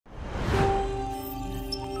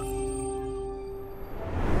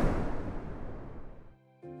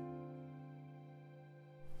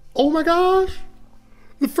Oh my gosh!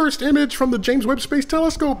 The first image from the James Webb Space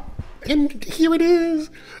Telescope. And here it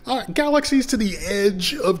is. Galaxies to the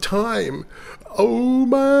edge of time. Oh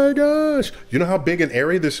my gosh. You know how big an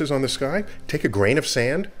area this is on the sky? Take a grain of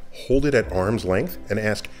sand, hold it at arm's length, and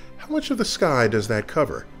ask, how much of the sky does that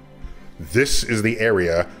cover? This is the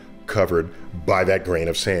area covered by that grain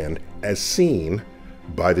of sand as seen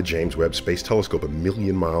by the James Webb Space Telescope 1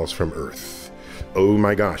 million miles from Earth. Oh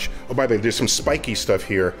my gosh. Oh, by the way, there's some spiky stuff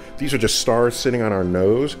here. These are just stars sitting on our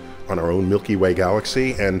nose, on our own Milky Way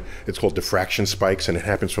galaxy, and it's called diffraction spikes, and it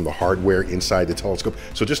happens from the hardware inside the telescope.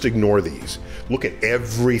 So just ignore these. Look at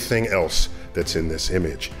everything else that's in this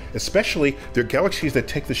image. Especially, they're galaxies that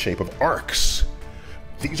take the shape of arcs.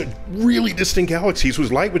 These are really distant galaxies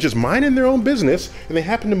whose light was just minding their own business, and they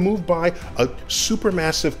happen to move by a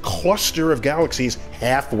supermassive cluster of galaxies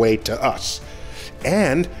halfway to us.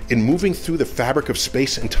 And in moving through the fabric of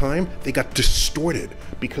space and time, they got distorted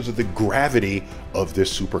because of the gravity of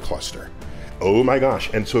this supercluster. Oh my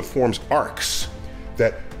gosh, and so it forms arcs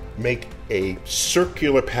that make a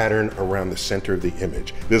circular pattern around the center of the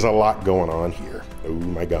image. There's a lot going on here. Oh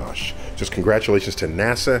my gosh. Just congratulations to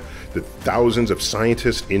NASA, the thousands of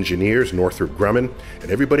scientists, engineers, Northrop Grumman,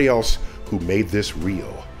 and everybody else who made this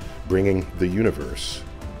real, bringing the universe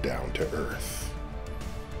down to Earth.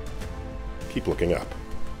 Keep looking up.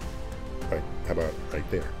 Right, how about right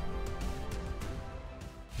there?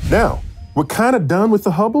 Now, we're kind of done with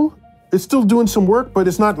the Hubble. It's still doing some work, but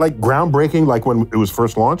it's not like groundbreaking like when it was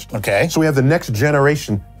first launched. Okay. So we have the next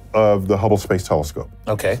generation of the Hubble Space Telescope.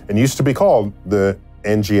 Okay. And it used to be called the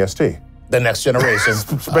NGST. The next generation.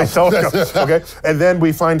 Space Telescope, okay? And then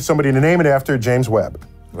we find somebody to name it after, James Webb,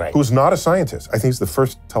 right, who's not a scientist. I think it's the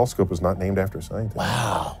first telescope was not named after a scientist.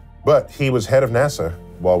 Wow. But he was head of NASA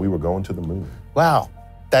while we were going to the moon. Wow.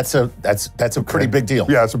 That's a pretty big deal.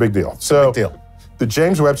 Yeah, it's a big deal. So big deal. The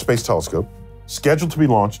James Webb Space Telescope, scheduled to be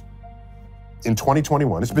launched in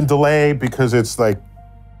 2021. It's been delayed because it's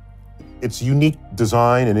unique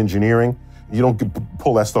design and engineering. You don't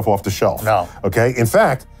pull that stuff off the shelf. No. Okay? In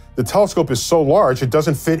fact, the telescope is so large, it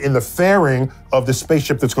doesn't fit in the fairing of the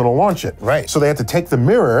spaceship that's going to launch it. Right. So they had to take the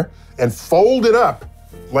mirror and fold it up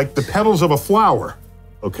like the petals of a flower.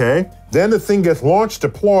 Okay? Then the thing gets launched,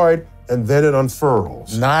 deployed, and then it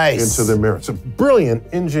unfurls. Nice. Into the mirror. It's a brilliant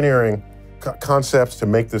engineering concepts to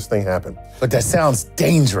make this thing happen. But that sounds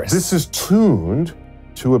dangerous. This is tuned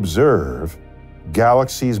to observe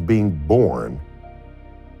galaxies being born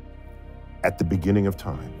at the beginning of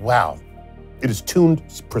time. Wow. It is tuned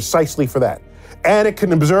precisely for that. And it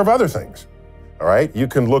can observe other things. All right? You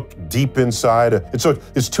can look deep inside.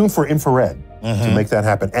 It's tuned for infrared to make that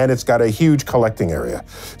happen. And it's got a huge collecting area.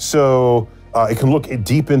 So it can look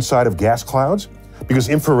deep inside of gas clouds because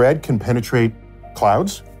infrared can penetrate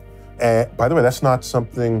clouds. And by the way, that's not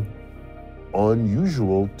something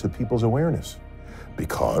unusual to people's awareness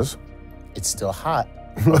because it's still hot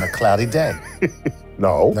on a cloudy day.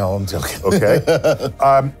 No. No, I'm joking. Okay.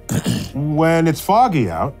 When it's foggy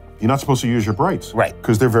out, you're not supposed to use your brights. Right.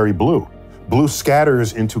 Because they're very blue. Blue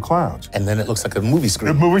scatters into clouds. And then it looks like a movie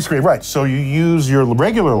screen. A movie screen, right. So you use your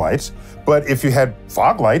regular lights, but if you had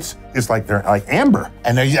fog lights, it's like they're like amber.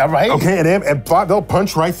 And they're, right. Okay, and they'll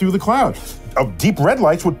punch right through the cloud. Deep red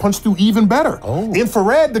lights would punch through even better. Oh.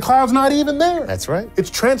 Infrared, the cloud's not even there. That's right. It's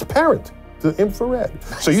transparent, the infrared.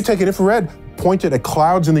 Nice. So you take an infrared, point it at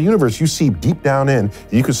clouds in the universe, you see deep down in,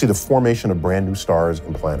 you can see the formation of brand new stars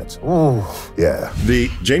and planets. Ooh. Yeah.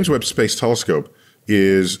 The James Webb Space Telescope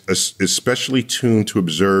is especially tuned to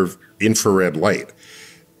observe infrared light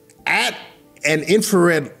at an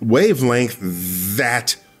infrared wavelength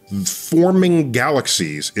that forming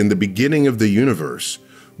galaxies in the beginning of the universe,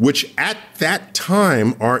 which at that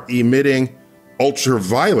time are emitting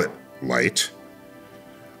ultraviolet light.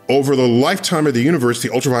 Over the lifetime of the universe,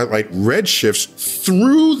 the ultraviolet light redshifts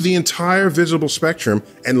through the entire visible spectrum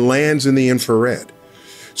and lands in the infrared.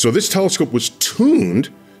 So this telescope was tuned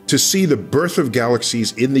to see the birth of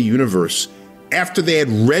galaxies in the universe after they had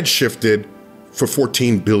redshifted for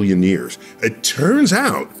 14 billion years. It turns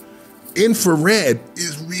out infrared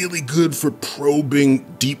is really good for probing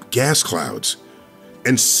deep gas clouds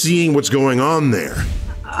and seeing what's going on there.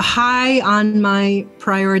 High on my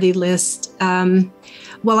priority list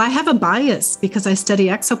Well, I have a bias because I study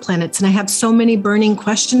exoplanets and I have so many burning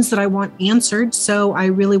questions that I want answered. So I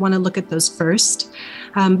really want to look at those first.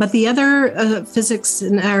 But the other physics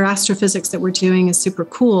or astrophysics that we're doing is super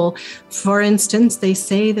cool. For instance, they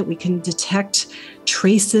say that we can detect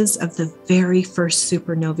traces of the very first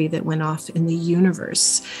supernovae that went off in the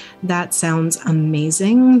universe. That sounds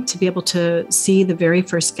amazing, to be able to see the very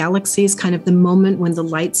first galaxies, kind of the moment when the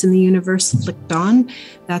lights in the universe flicked on.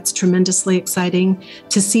 That's tremendously exciting.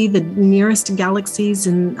 To see the nearest galaxies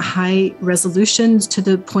in high resolutions to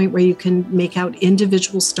the point where you can make out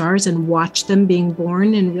individual stars and watch them being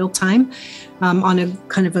born in real time on a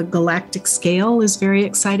kind of a galactic scale is very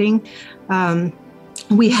exciting.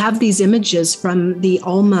 We have these images from the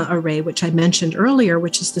ALMA array, which I mentioned earlier,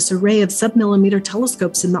 which is this array of submillimeter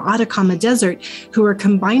telescopes in the Atacama Desert who are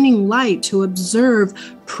combining light to observe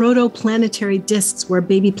protoplanetary disks where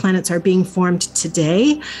baby planets are being formed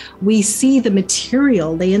today. We see the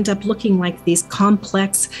material. They end up looking like these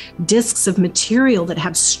complex disks of material that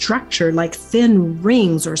have structure like thin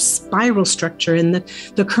rings or spiral structure. And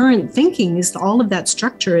the current thinking is all of that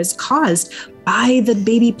structure is caused by the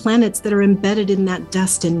baby planets that are embedded in that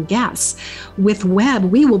dust and gas. With Webb,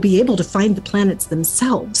 we will be able to find the planets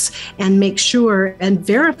themselves and make sure and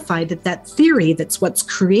verify that that theory that's what's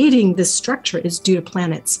creating this structure is due to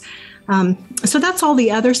planets. So that's all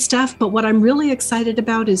the other stuff. But what I'm really excited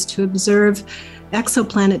about is to observe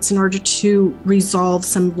exoplanets in order to resolve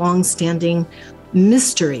some longstanding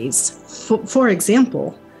mysteries. For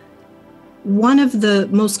example, one of the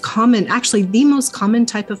most common, actually the most common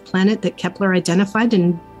type of planet that Kepler identified,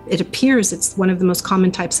 and it appears it's one of the most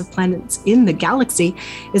common types of planets in the galaxy,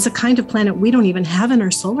 is a kind of planet we don't even have in our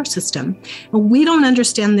solar system. And we don't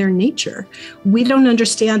understand their nature. We don't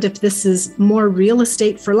understand if this is more real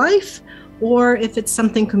estate for life or if it's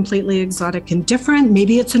something completely exotic and different.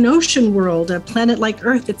 Maybe it's an ocean world, a planet like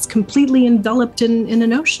Earth that's completely enveloped in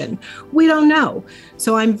an ocean. We don't know.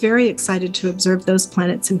 So I'm very excited to observe those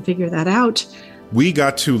planets and figure that out. We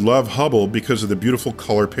got to love Hubble because of the beautiful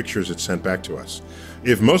color pictures it sent back to us.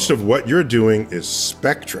 If most of what you're doing is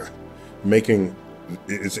spectra,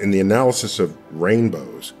 is in the analysis of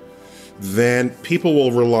rainbows, then people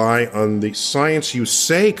will rely on the science you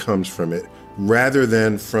say comes from it rather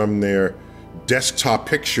than from their desktop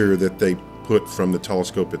picture that they put from the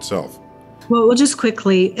telescope itself. Well, just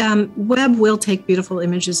quickly, Webb will take beautiful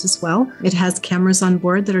images as well. It has cameras on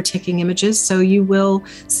board that are taking images, so you will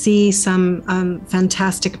see some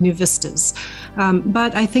fantastic new vistas.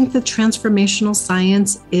 But I think the transformational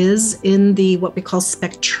science is in the what we call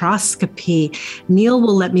spectroscopy. Neil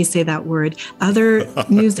will let me say that word. Other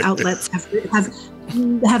news outlets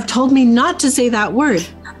have told me not to say that word.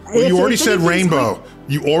 Well, you already said rainbow.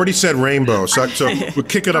 You already said rainbow, so we'll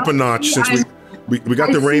kick it up a notch since we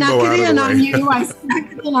got the rainbow out of the way. I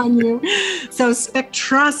snuck it in on you. So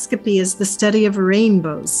spectroscopy is the study of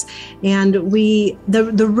rainbows. And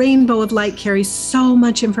the rainbow of light carries so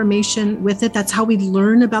much information with it. That's how we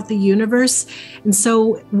learn about the universe. And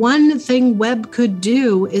so one thing Webb could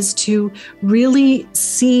do is to really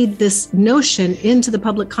seed this notion into the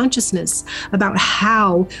public consciousness about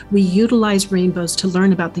how we utilize rainbows to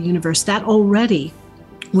learn about the universe. That already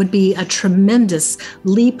would be a tremendous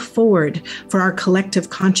leap forward for our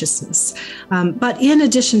collective consciousness. But in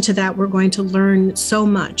addition to that, we're going to learn so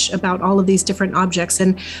much about all of these different objects.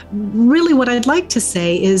 And really what I'd like to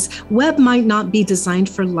say is Webb might not be designed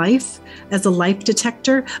for life as a life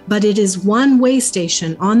detector, but it is one way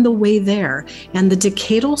station on the way there. And the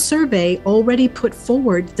Decadal Survey already put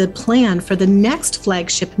forward the plan for the next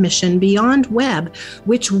flagship mission beyond Webb,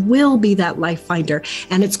 which will be that life finder.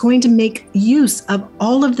 And it's going to make use of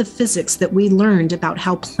all of the physics that we learned about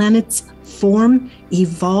how planets form,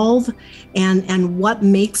 evolve, and what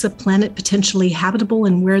makes a planet potentially habitable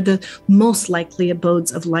and where the most likely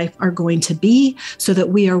abodes of life are going to be, so that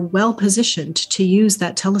we are well positioned to use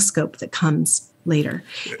that telescope that comes later.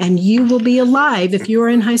 And you will be alive, if you are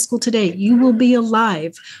in high school today, you will be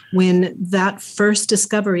alive when that first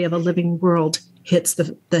discovery of a living world hits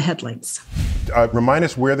the headlines. Remind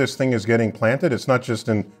us where this thing is getting planted. It's not just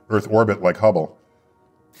in Earth orbit like Hubble.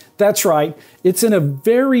 That's right. It's in a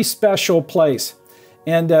very special place.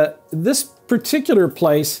 And this particular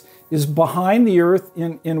place is behind the Earth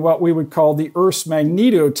in what we would call the Earth's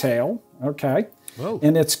magnetotail, okay? Whoa.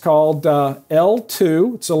 And it's called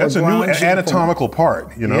L2. It's a That's a new anatomical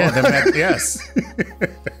part, you know? Yeah, yes.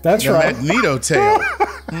 That's right. Magnetotail.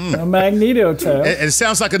 A magnetotail. It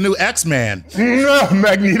sounds like a new X-Man.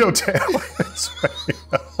 Magnetotail. That's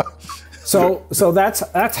right. So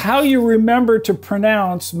that's how you remember to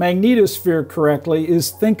pronounce magnetosphere correctly,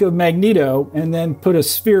 is think of magneto and then put a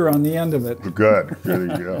sphere on the end of it. Good. There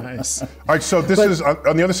you go. Nice. All right, so this is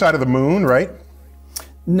on the other side of the moon, right?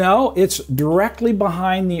 No, it's directly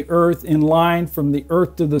behind the Earth, in line from the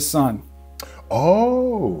Earth to the sun.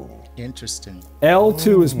 Oh. Interesting.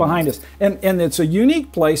 L2 is behind us. And it's a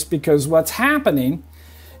unique place because what's happening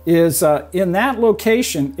is in that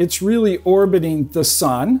location, it's really orbiting the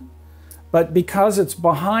sun. But because it's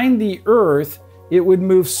behind the Earth, it would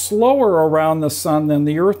move slower around the sun than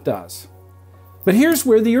the Earth does. But here's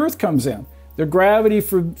where the Earth comes in. The gravity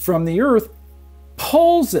from the Earth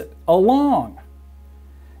pulls it along.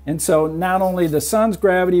 And so not only the sun's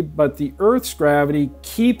gravity, but the Earth's gravity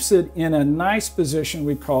keeps it in a nice position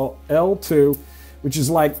we call L2, which is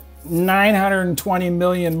like 920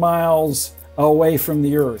 million miles away from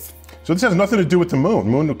the Earth. So this has nothing to do with the moon.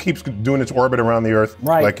 The moon keeps doing its orbit around the Earth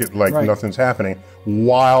like nothing's happening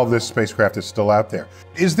while this spacecraft is still out there.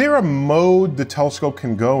 Is there a mode the telescope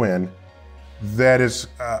can go in that is,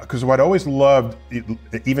 because what I always loved,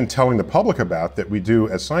 even telling the public about that we do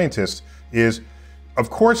as scientists, is, of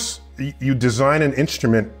course, you design an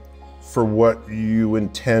instrument for what you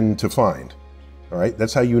intend to find, all right?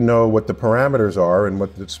 That's how you know what the parameters are and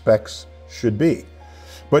what the specs should be.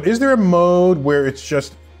 But is there a mode where it's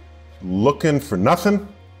just looking for nothing,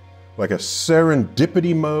 like a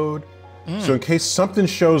serendipity mode? So in case something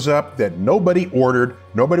shows up that nobody ordered,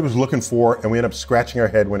 nobody was looking for, and we end up scratching our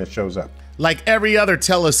head when it shows up. Like every other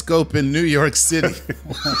telescope in New York City.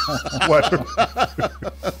 What?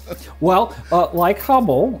 Well, like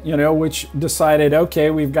Hubble, which decided, okay,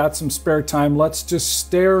 we've got some spare time, let's just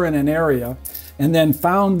stare in an area, and then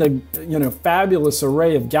found the fabulous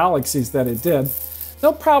array of galaxies that it did.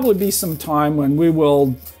 There'll probably be some time when we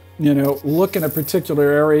will look in a particular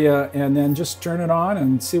area and then just turn it on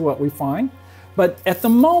and see what we find. But at the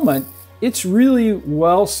moment, it's really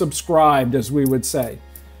well subscribed, as we would say.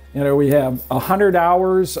 We have 100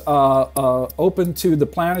 hours open to the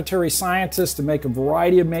planetary scientists to make a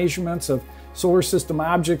variety of measurements of solar system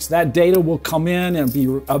objects. That data will come in and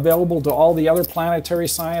be available to all the other planetary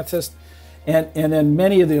scientists. And then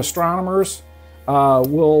many of the astronomers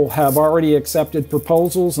will have already accepted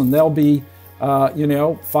proposals, and they'll be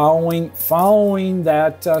following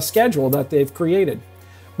that schedule that they've created.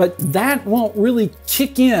 But that won't really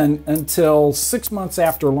kick in until 6 months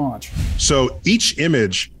after launch. So each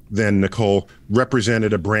image then, Nicole,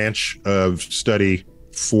 represented a branch of study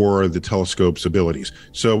for the telescope's abilities.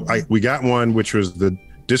 So we got one which was the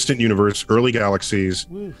distant universe, early galaxies,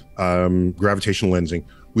 gravitational lensing.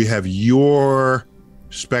 We have your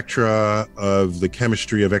spectra of the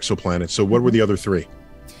chemistry of exoplanets. So what were the other three?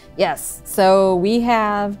 Yes, so we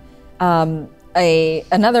have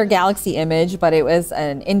another galaxy image, but it was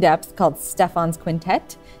an in-depth called Stephon's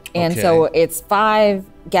Quintet. And so it's 5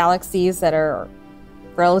 galaxies that are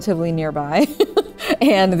relatively nearby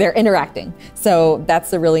and they're interacting. So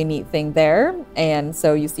that's a really neat thing there. And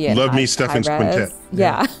so you see it. Love me Stephon's Quintet.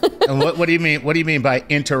 Yeah. And what do you mean? What do you mean by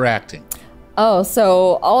interacting? Oh,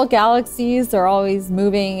 so all galaxies are always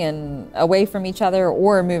moving and away from each other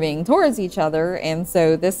or moving towards each other. And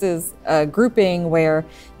so this is a grouping where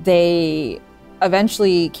they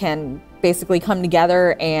eventually can basically come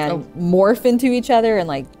together and morph into each other and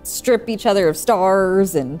like strip each other of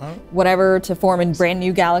stars and whatever to form a brand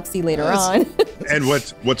new galaxy later on. And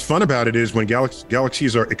what's fun about it is when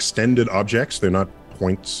galaxies are extended objects, they're not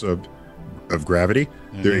points of gravity,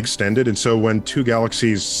 they're extended. And so when two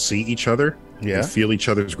galaxies see each other and feel each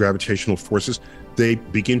other's gravitational forces, they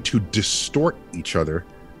begin to distort each other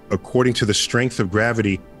according to the strength of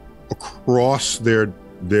gravity across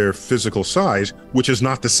their physical size, which is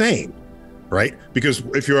not the same. Right? Because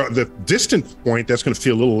if you're at the distant point, that's going to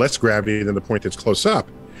feel a little less gravity than the point that's close up.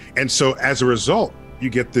 And so as a result, you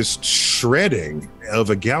get this shredding of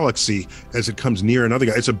a galaxy as it comes near another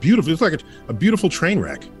guy. It's like a beautiful train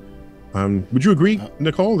wreck. Would you agree,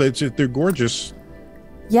 Nicole? They're gorgeous.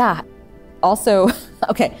 Yeah. Also,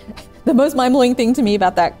 okay, the most mind-blowing thing to me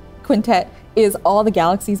about that quintet is all the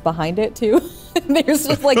galaxies behind it too. There's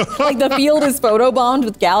just like the field is photobombed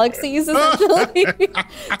with galaxies essentially.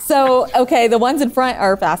 So, okay, the ones in front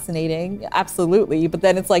are fascinating, absolutely. But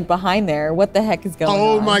then it's like behind there, what the heck is going on?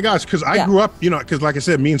 Oh my gosh, because I grew up, because like I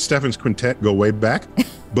said, me and Stephon's Quintet go way back.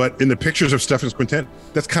 But in the pictures of Stephon's Quintet,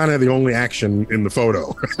 that's kind of the only action in the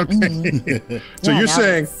photo. Okay?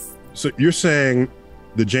 So you're saying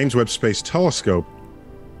the James Webb Space Telescope,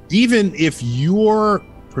 even if your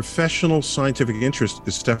professional scientific interest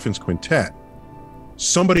is Stephon's Quintet,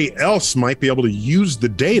 somebody else might be able to use the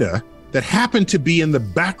data that happened to be in the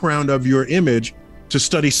background of your image to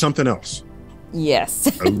study something else. Yes.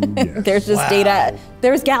 Oh, yes. There's just data.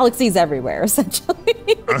 There's galaxies everywhere, essentially.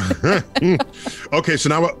 Okay, so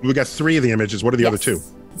now we got 3 of the images. What are the other 2?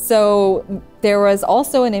 So there was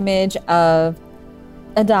also an image of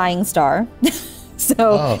a dying star.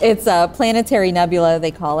 It's a planetary nebula,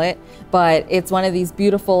 they call it, but it's one of these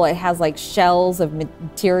beautiful, it has like shells of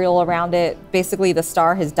material around it. Basically, the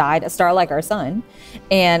star has died, a star like our sun,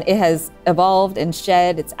 and it has evolved and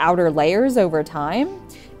shed its outer layers over time.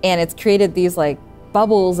 And it's created these like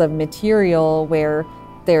bubbles of material where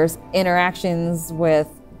there's interactions with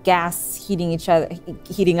gas heating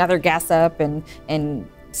other gas up and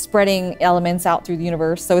spreading elements out through the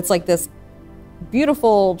universe. So it's like this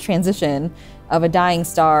beautiful transition of a dying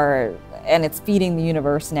star, and it's feeding the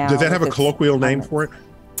universe now. Does that have a colloquial name for it?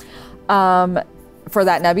 For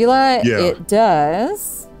that nebula, Yeah. It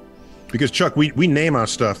does. Because Chuck, we name our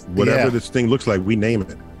stuff. Whatever this thing looks like, we name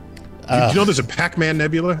it. Do you know there's a Pac-Man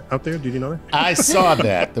nebula out there? Did you know that? I saw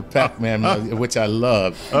that, the Pac-Man, which I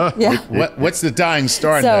love. Yeah. What's the dying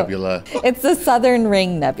star nebula? It's the Southern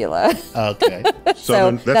Ring Nebula. Okay.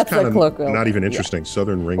 Southern, that's kind the of colloquial not even name, interesting.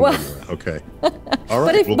 Southern Ring nebula. Okay. All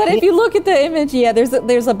But right. if you look at the image,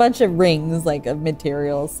 there's a bunch of rings like of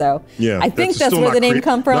material. So yeah, I think that's still where the name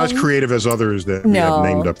come from. Not as creative as others that we have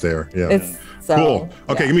named up there. Yeah. Cool.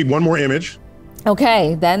 Okay, give me one more image.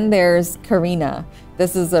 Okay, then there's Carina.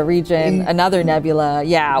 This is a region, another nebula,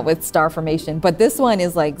 with star formation. But this one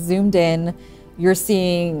is like zoomed in. You're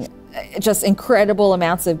seeing just incredible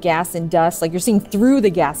amounts of gas and dust. Like you're seeing through the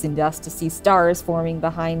gas and dust to see stars forming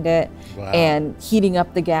behind it and heating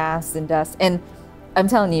up the gas and dust. And I'm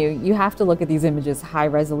telling you, you have to look at these images high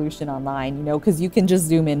resolution online, because you can just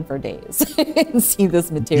zoom in for days and see this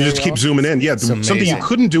material. You just keep zooming in. Yeah, something you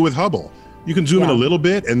couldn't do with Hubble. You can zoom in a little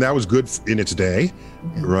bit, and that was good in its day,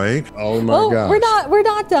 right? Oh my gosh. We're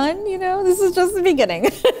not done. This is just the beginning.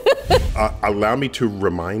 Allow me to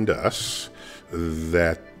remind us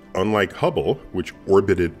that unlike Hubble, which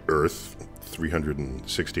orbited Earth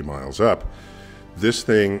 360 miles up, this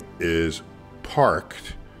thing is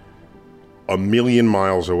parked 1,000,000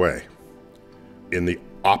 miles away in the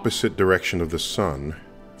opposite direction of the sun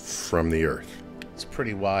from the Earth. It's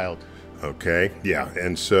pretty wild. Okay, yeah,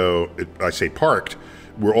 and so I say parked.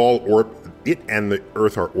 We're all it and the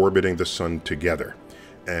Earth are orbiting the sun together,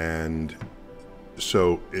 and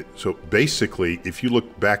so basically, if you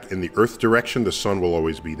look back in the Earth direction, the sun will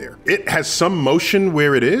always be there. It has some motion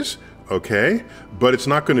where it is, okay, but it's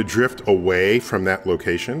not going to drift away from that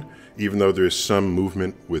location, even though there's some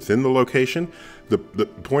movement within the location. The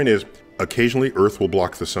point is, occasionally Earth will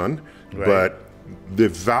block the sun, but the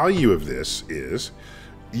value of this is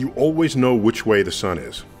you always know which way the sun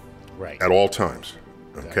is at all times,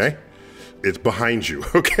 okay? It's behind you,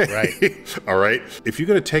 okay? Right. All right? If you're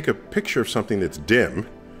going to take a picture of something that's dim,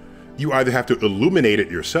 you either have to illuminate it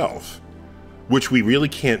yourself, which we really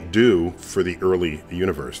can't do for the early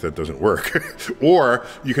universe. That doesn't work. Or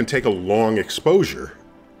you can take a long exposure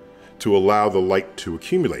to allow the light to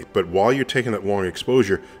accumulate. But while you're taking that long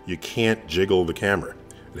exposure, you can't jiggle the camera.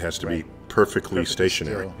 It has to be perfectly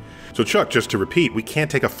stationary. Still. So Chuck, just to repeat, we can't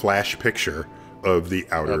take a flash picture of the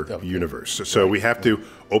outer universe. So we have to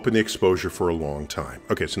open the exposure for a long time.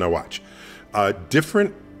 Okay, so now watch.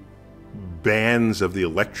 Different bands of the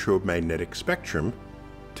electromagnetic spectrum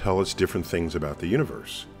tell us different things about the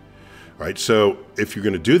universe. Right? So if you're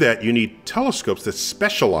going to do that, you need telescopes that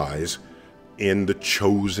specialize in the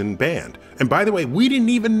chosen band. And by the way, we didn't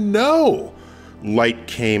even know light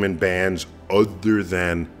came in bands other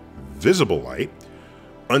than visible light.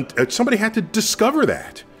 Somebody had to discover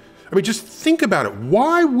that. I mean, just think about it.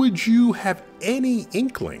 Why would you have any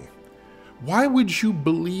inkling? Why would you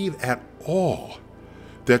believe at all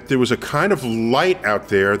that there was a kind of light out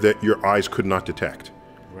there that your eyes could not detect?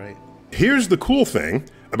 Right. Here's the cool thing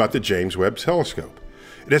about the James Webb Telescope.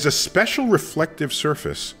 It has a special reflective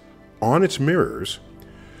surface on its mirrors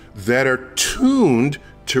that are tuned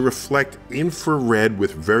to reflect infrared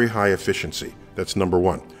with very high efficiency. That's number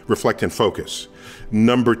one. Reflect and focus.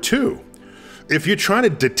 Number two, if you're trying to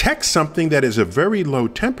detect something that is a very low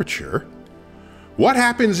temperature, what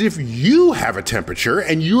happens if you have a temperature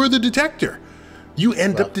and you're the detector? You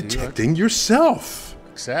end up detecting yourself.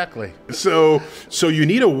 Exactly. So you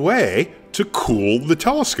need a way to cool the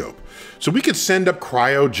telescope. So we could send up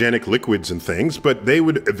cryogenic liquids and things, but they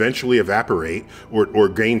would eventually evaporate or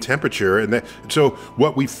gain temperature. And so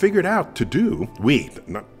what we figured out to do,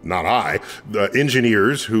 not I, the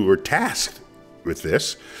engineers who were tasked with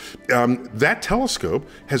this, that telescope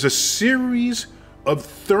has a series of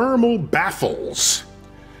thermal baffles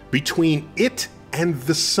between it and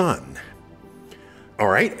the sun. All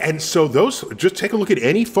right, and so those, just take a look at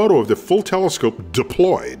any photo of the full telescope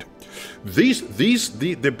deployed.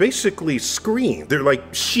 They're basically screened. They're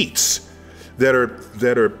like sheets that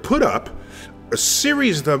are put up, a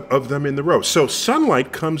series of them in the row. So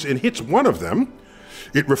sunlight comes and hits one of them,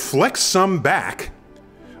 it reflects some back,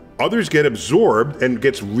 others get absorbed and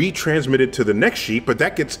gets retransmitted to the next sheet, but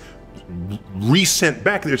that gets resent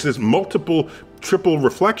back. There's this multiple, triple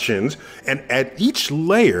reflections, and at each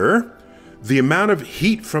layer, the amount of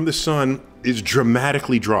heat from the sun is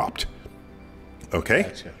dramatically dropped. Okay?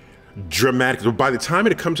 Gotcha. Dramatically. By the time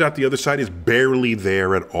it comes out the other side, it's barely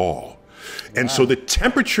there at all. And so the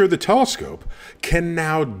temperature of the telescope can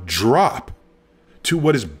now drop to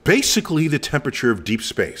what is basically the temperature of deep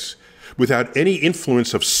space without any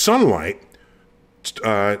influence of sunlight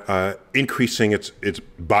increasing its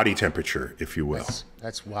body temperature, if you will.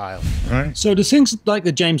 That's wild. Right. So the things like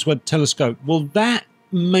the James Webb Telescope, will that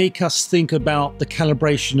make us think about the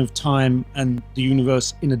calibration of time and the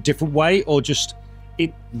universe in a different way, or just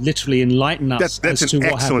it literally enlighten us as to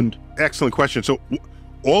what happened? Excellent question. So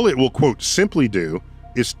all it will, quote, simply do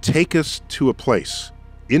is take us to a place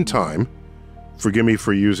in time. Forgive me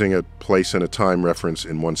for using a place and a time reference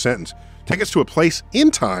in one sentence. Take us to a place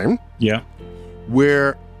in time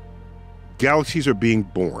where galaxies are being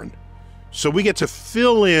born. So we get to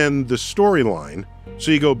fill in the storyline.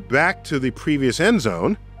 So you go back to the previous end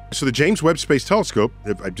zone. So the James Webb Space Telescope,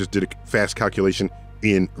 if I just did a fast calculation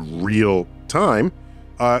in real time,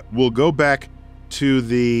 will go back to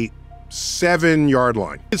the 7-yard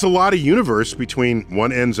line. It's a lot of universe between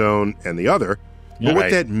one end zone and the other. But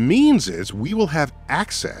what that means is we will have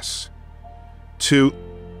access to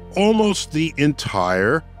almost the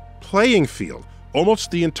entire playing field,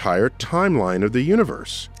 almost the entire timeline of the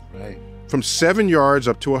universe. Right. From 7 yards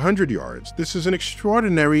up to 100 yards. This is an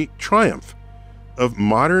extraordinary triumph of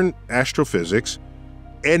modern astrophysics,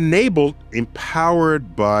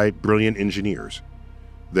 empowered by brilliant engineers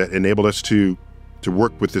that enabled us to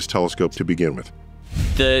work with this telescope to begin with.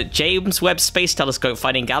 The James Webb Space Telescope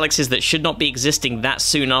finding galaxies that should not be existing that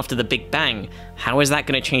soon after the Big Bang. How is that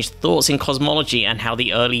going to change thoughts in cosmology and how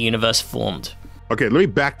the early universe formed? Okay, let me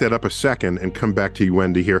back that up a second and come back to you,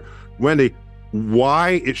 Wendy, here. Wendy,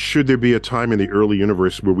 why should there be a time in the early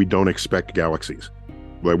universe where we don't expect galaxies?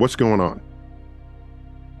 Like, what's going on?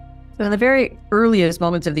 So in the very earliest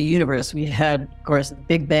moments of the universe, we had, of course, the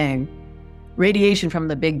Big Bang. Radiation from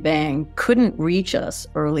the Big Bang couldn't reach us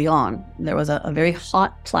early on. There was a very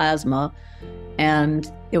hot plasma, and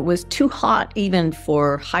it was too hot even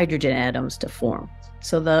for hydrogen atoms to form.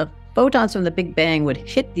 So the photons from the Big Bang would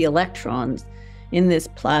hit the electrons in this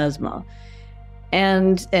plasma,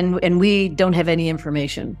 and we don't have any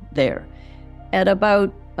information there. At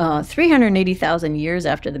about 380,000 years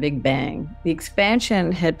after the Big Bang, the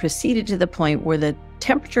expansion had proceeded to the point where the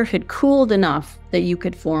temperature had cooled enough that you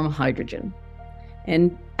could form hydrogen.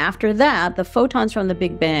 And after that, the photons from the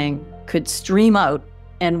Big Bang could stream out,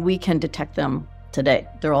 and we can detect them today.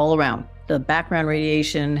 They're all around. The background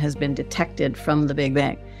radiation has been detected from the Big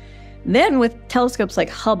Bang. Then with telescopes like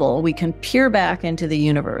Hubble, we can peer back into the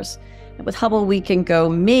universe. And with Hubble, we can go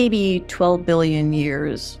maybe 12 billion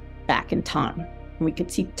years back in time. And we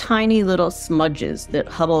could see tiny little smudges that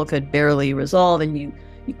Hubble could barely resolve, and you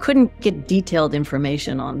couldn't get detailed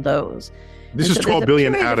information on those. This is 12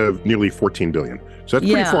 billion out of nearly 14 billion. So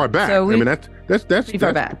that's pretty far back. So I mean, that's pretty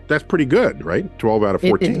far back. That's pretty good, right? 12 out of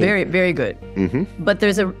 14. It's very, very good. Mm-hmm. But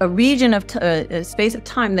there's a region of a space of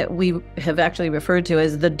time that we have actually referred to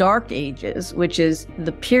as the Dark Ages, which is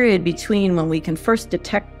the period between when we can first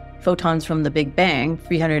detect photons from the Big Bang,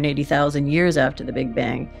 380,000 years after the Big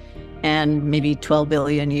Bang, and maybe 12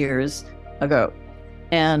 billion years ago.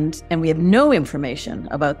 And we have no information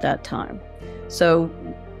about that time. So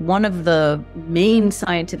one of the main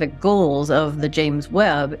scientific goals of the James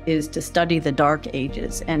Webb is to study the dark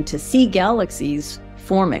ages and to see galaxies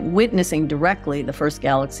forming, witnessing directly the first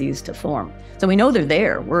galaxies to form. So we know they're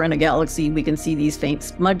there. We're in a galaxy, we can see these faint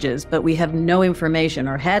smudges, but we have no information,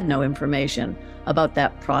 or had no information, about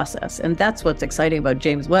that process. And that's what's exciting about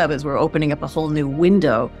James Webb, is we're opening up a whole new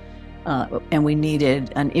window, and we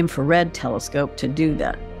needed an infrared telescope to do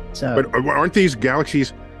that. So, but aren't these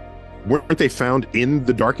galaxies, weren't they found in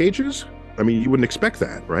the Dark Ages? I mean, you wouldn't expect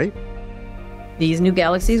that, right? These new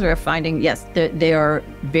galaxies we're finding, yes,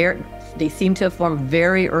 they seem to have formed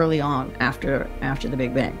very early on after the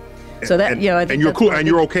Big Bang. So that, and you're cool, and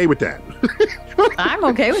you're okay with that. I'm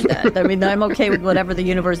okay with that. I mean, I'm okay with whatever the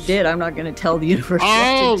universe did. I'm not going to tell the universe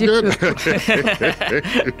what to do.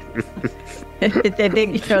 I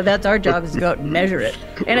think, that's our job, is to go out and measure it.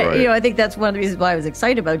 And, Right. I think that's one of the reasons why I was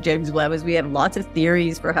excited about James Webb, is we have lots of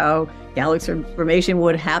theories for how galaxy formation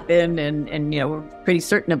would happen. And we're pretty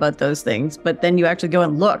certain about those things. But then you actually go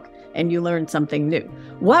and look and you learn something new.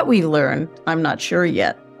 What we learned, I'm not sure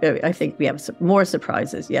yet. I think we have some more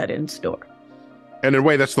surprises yet in store. And in a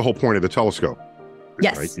way, that's the whole point of the telescope.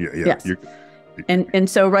 Yes. Right? Yeah. Yes. And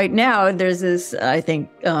so right now there's this, I think,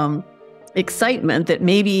 excitement that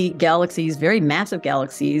maybe galaxies, very massive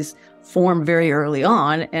galaxies, form very early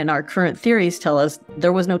on. And our current theories tell us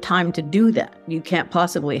there was no time to do that. You can't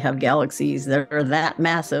possibly have galaxies that are that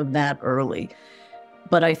massive that early.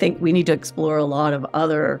 But I think we need to explore a lot of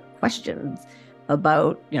other questions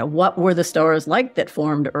about, what were the stars like that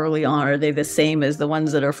formed early on? Are they the same as the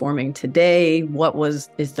ones that are forming today?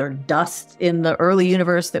 Is there dust in the early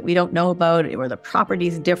universe that we don't know about? Were the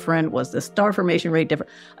properties different? Was the star formation rate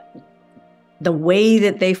different? The way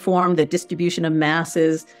that they formed, the distribution of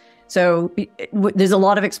masses. So there's a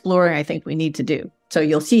lot of exploring I think we need to do. So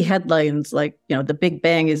you'll see headlines like, the Big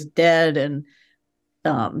Bang is dead and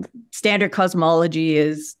standard cosmology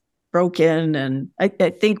is broken. And I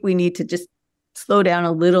think we need to just slow down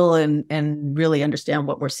a little and really understand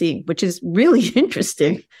what we're seeing, which is really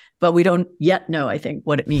interesting, but we don't yet know, I think,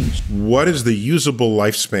 what it means. What is the usable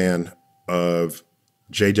lifespan of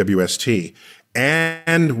JWST?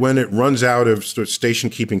 And when it runs out of station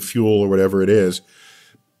keeping fuel or whatever it is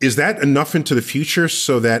that enough into the future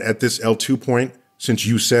so that at this L2 point, since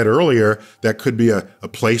you said earlier, that could be a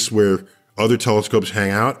place where other telescopes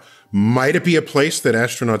hang out, might it be a place that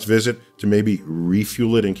astronauts visit to maybe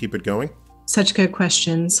refuel it and keep it going? Such good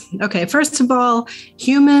questions. Okay, first of all,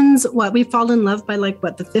 humans, we fall in love by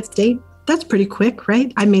the fifth date? That's pretty quick,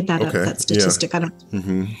 right? I made that up, that statistic. Yeah. I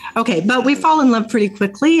don't. Okay, but we fall in love pretty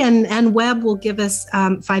quickly, and Webb will give us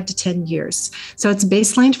 5 to 10 years. So it's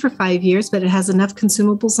baselined for 5 years, but it has enough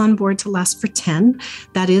consumables on board to last for 10.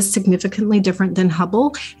 That is significantly different than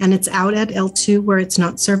Hubble, and it's out at L2 where it's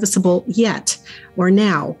not serviceable yet or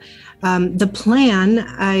now. The plan,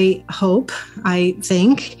 I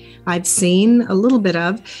think, I've seen a little bit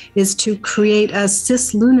of, is to create a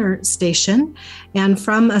cislunar station. And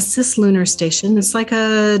from a cislunar station, it's like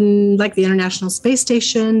the International Space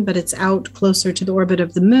Station, but it's out closer to the orbit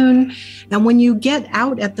of the moon. And when you get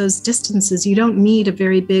out at those distances, you don't need a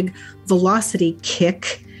very big velocity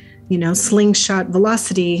kick, slingshot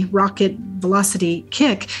velocity, rocket velocity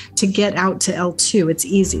kick to get out to L2. It's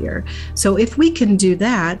easier. So if we can do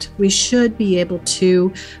that, we should be able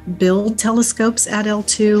to build telescopes at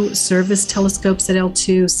L2, service telescopes at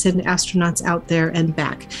L2, send astronauts out there and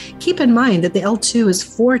back. Keep in mind that the L2 is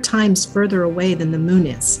 4 times further away than the moon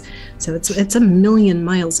is. So it's a million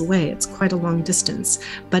miles away. It's quite a long distance.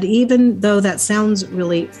 But even though that sounds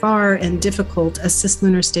really far and difficult, a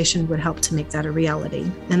cislunar station would help to make that a reality.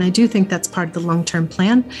 And I do think that's part of the long-term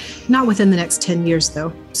plan, not within the next 10 years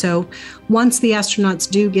though. So once the astronauts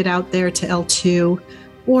do get out there to L2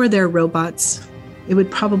 or their robots, it would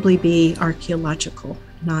probably be archaeological,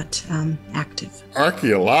 not active.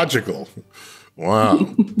 Archaeological.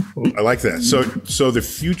 Wow. I like that. So the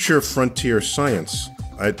future frontier science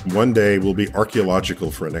one day will be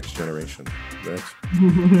archaeological for a next generation.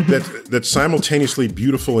 That's simultaneously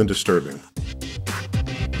beautiful and disturbing.